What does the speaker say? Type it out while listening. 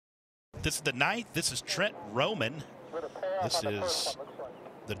This is the 9th. This is Trent Roman. This is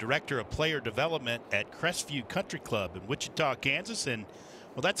the Director of Player Development at Crestview Country Club in Wichita, Kansas. And,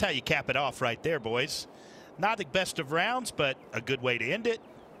 well, that's how you cap it off right there, boys. Not the best of rounds, but a good way to end it.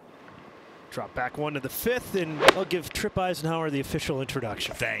 Drop back one to the 5th, and I'll give Trip Eisenhower the official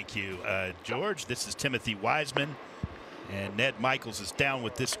introduction. Thank you, George. This is Timothy Wiseman, and Ned Michaels is down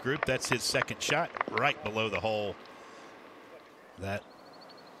with this group. That's his second shot right below the hole. That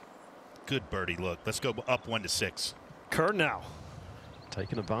good birdie look. Let's go up 1 to 6. Kern now.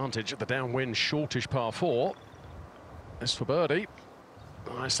 Taking advantage of the downwind shortish par 4. This for birdie.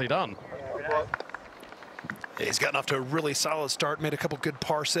 Nicely done. He's gotten off to a really solid start, made a couple good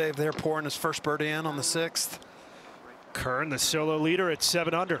par save there, pouring his first birdie in on the 6th. Kern, the solo leader at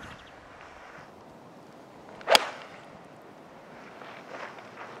 7 under. Oh,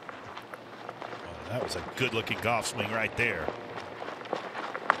 that was a good looking golf swing right there.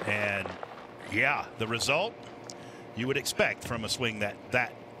 And yeah, the result you would expect from a swing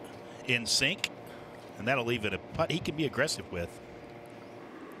that in sync, and that'll leave it a putt he can be aggressive with.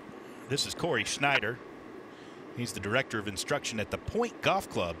 This is Corey Schneider. He's the Director of Instruction at the Point Golf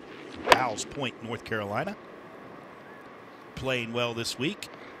Club, Bowles Point, North Carolina. Playing well this week.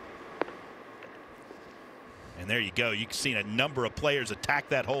 And there you go. You've seen a number of players attack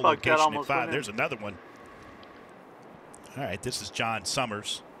that hole location at 5. There's another one. All right, this is John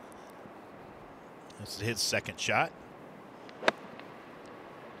Summers. This is his second shot.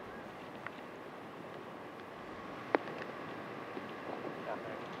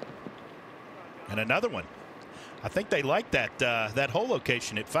 And another one. I think they like that that hole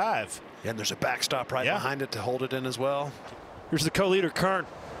location at 5. Yeah, and there's a backstop right behind it to hold it in as well. Here's the co-leader, Kern.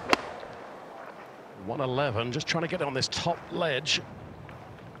 111, just trying to get on this top ledge.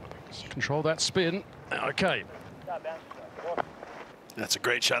 Just control that spin. Okay. That's a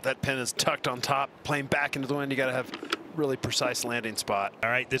great shot. That pin is tucked on top, playing back into the wind. You got to have really precise landing spot. All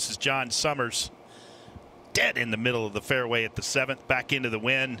right, this is John Summers. Dead in the middle of the fairway at the 7th, back into the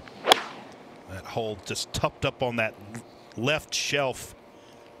wind. That hole just tucked up on that left shelf,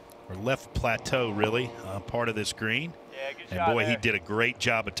 or left plateau, really, part of this green. Yeah, good and shot boy, there. he did a great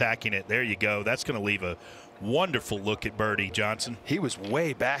job attacking it. There you go. That's going to leave a wonderful look at birdie, Johnson. He was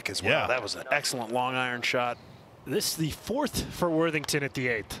way back as well. Yeah. That was an excellent long iron shot. This is the 4th for Worthington at the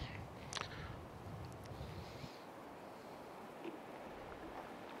 8th.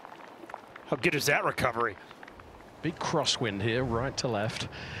 How good is that recovery? Big crosswind here, right to left.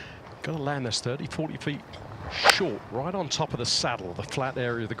 Got to land this 30, 40 feet short, right on top of the saddle, the flat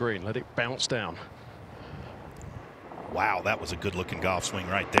area of the green. Let it bounce down. Wow, that was a good-looking golf swing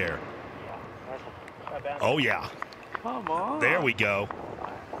right there. Oh, yeah. Come on. There we go.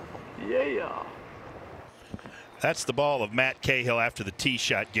 Yeah. That's the ball of Matt Cahill after the tee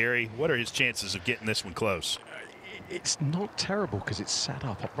shot, Gary. What are his chances of getting this one close? It's not terrible because it's sat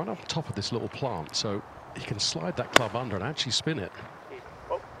up right on top of this little plant, so he can slide that club under and actually spin it.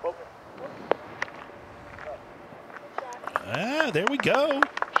 There we go.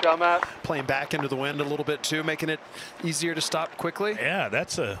 Shot, Matt. Playing back into the wind a little bit too, making it easier to stop quickly. Yeah,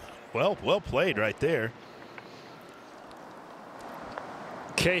 that's a well played right there.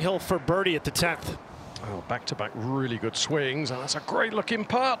 Cahill for birdie at the 10th. Oh, back-to-back really good swings, and that's a great-looking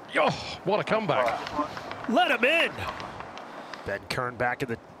putt. Oh, what a comeback. Let him in. Ben Kern back at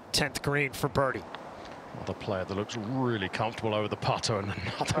the 10th green for birdie. Another player that looks really comfortable over the putter, and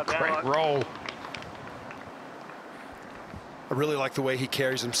another great roll. I really like the way he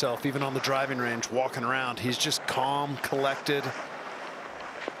carries himself, even on the driving range, walking around. He's just calm, collected.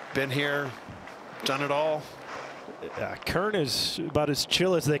 Been here, done it all. Kern is about as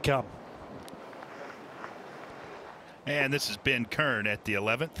chill as they come. And this is Ben Kern at the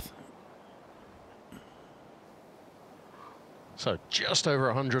 11th. So just over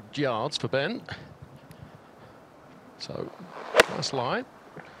 100 yards for Ben. So nice line.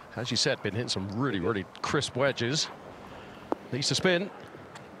 As you said, been hitting some really crisp wedges. Needs to spin.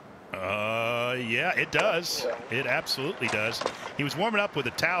 Yeah, it does. It absolutely does. He was warming up with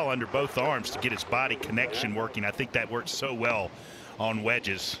a towel under both arms to get his body connection working. I think that works so well on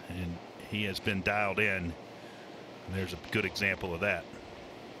wedges, and he has been dialed in. And there's a good example of that.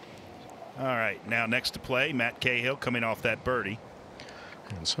 All right, now next to play, Matt Cahill coming off that birdie.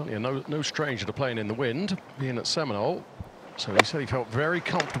 And certainly no stranger to playing in the wind, being at Seminole. So he said he felt very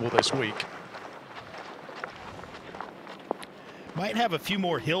comfortable this week. Might have a few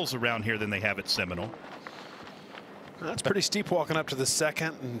more hills around here than they have at Seminole. That's pretty steep walking up to the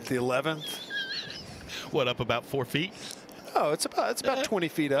 2nd and the 11th. What, up about 4 feet? Oh, it's about 20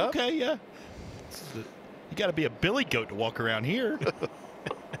 feet up. Okay, yeah. You got to be a billy goat to walk around here.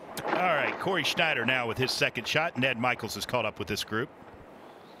 All right. Corey Schneider now with his second shot. Ned Michaels is caught up with this group.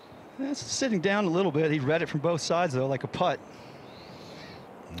 It's sitting down a little bit. He read it from both sides, though, like a putt.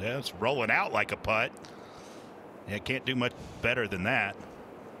 Yeah, it's rolling out like a putt. Yeah, can't do much better than that.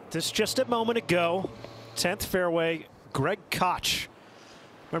 This just a moment ago. 10th fairway, Greg Koch.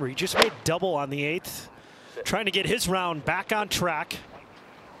 Remember, he just made double on the 8th. Trying to get his round back on track.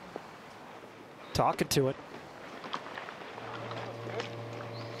 Talking to it.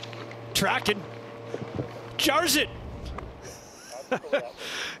 Tracking. Jars it.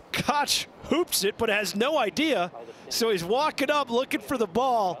 Koch hoops it, but has no idea. So he's walking up looking for the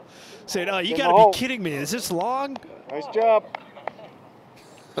ball. Saying, oh, you got to be kidding me. Is this long? Nice job.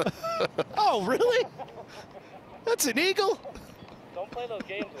 Oh, really? That's an eagle? Don't play those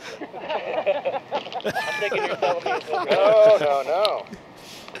games with me. I'm thinking you're telling me it's okay. No.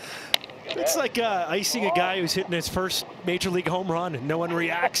 It's like icing a guy who's hitting his first major league home run and no one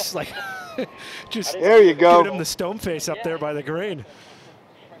reacts. Like, just There you go. giving him the stone face up there by the green.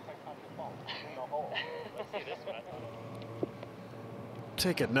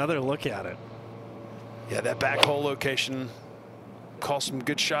 Take another look at it. Yeah, that back hole location calls some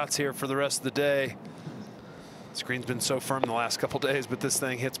good shots here for the rest of the day. Screen's been so firm the last couple days, but this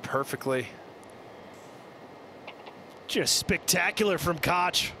thing hits perfectly. Just spectacular from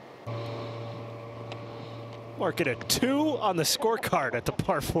Koch. Marking a 2 on the scorecard at the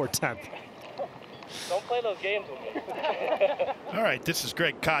par 4 10th. Don't play those games with me. All right, this is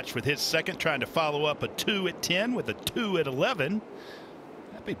Greg Koch with his second, trying to follow up a 2 at 10 with a 2 at 11.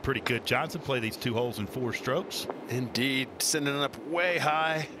 That'd be pretty good, Johnson. Play these 2 holes in 4 strokes. Indeed, sending it up way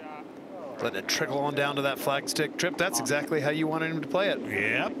high, letting it trickle on down to that flagstick. Trip, that's exactly how you wanted him to play it.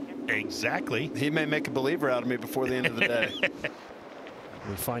 Yep, exactly. He may make a believer out of me before the end of the day.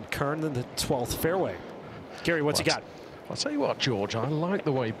 We find Kern in the 12th fairway. Gary, what's he got? I'll tell you what, George, I like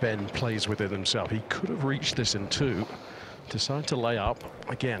the way Ben plays with it himself. He could have reached this in 2. Decide to lay up.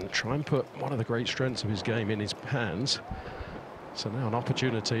 Again, try and put one of the great strengths of his game in his hands. So now an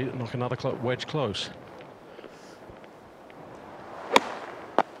opportunity to knock another wedge close.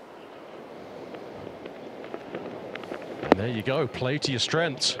 And there you go. Play to your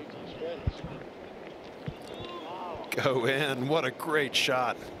strengths. Go in. What a great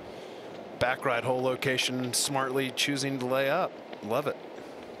shot. Back right hole location, smartly choosing to lay up. Love it.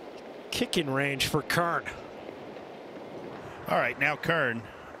 Kicking range for Kern. All right, now Kern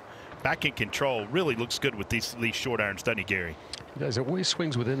back in control. Really looks good with these short irons, doesn't he, Gary? He always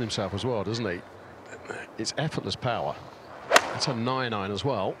swings within himself as well, doesn't he? It's effortless power. That's a 9-iron as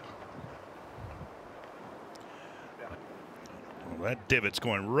well. Well, that divot's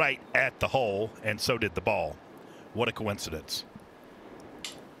going right at the hole, and so did the ball. What a coincidence.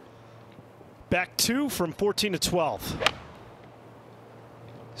 Back 2 from 14 to 12.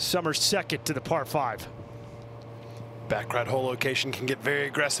 Summers second to the par 5. Back right hole location can get very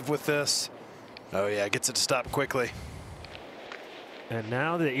aggressive with this. Oh yeah, gets it to stop quickly. And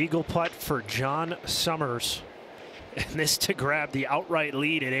now the eagle putt for John Summers. And this to grab the outright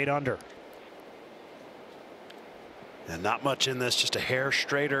lead at 8 under. And not much in this, just a hair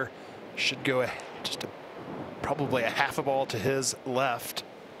straighter. Should go just probably a half a ball to his left.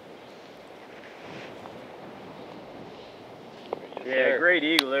 Yeah, great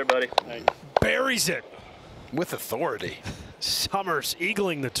eagle there, buddy. Buries it. With authority. Summers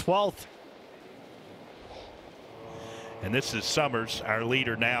eagling the 12th. And this is Summers, our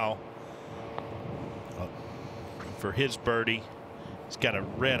leader now, for his birdie. He's got a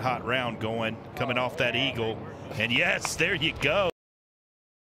red hot round going, coming off that eagle. And yes, there you go.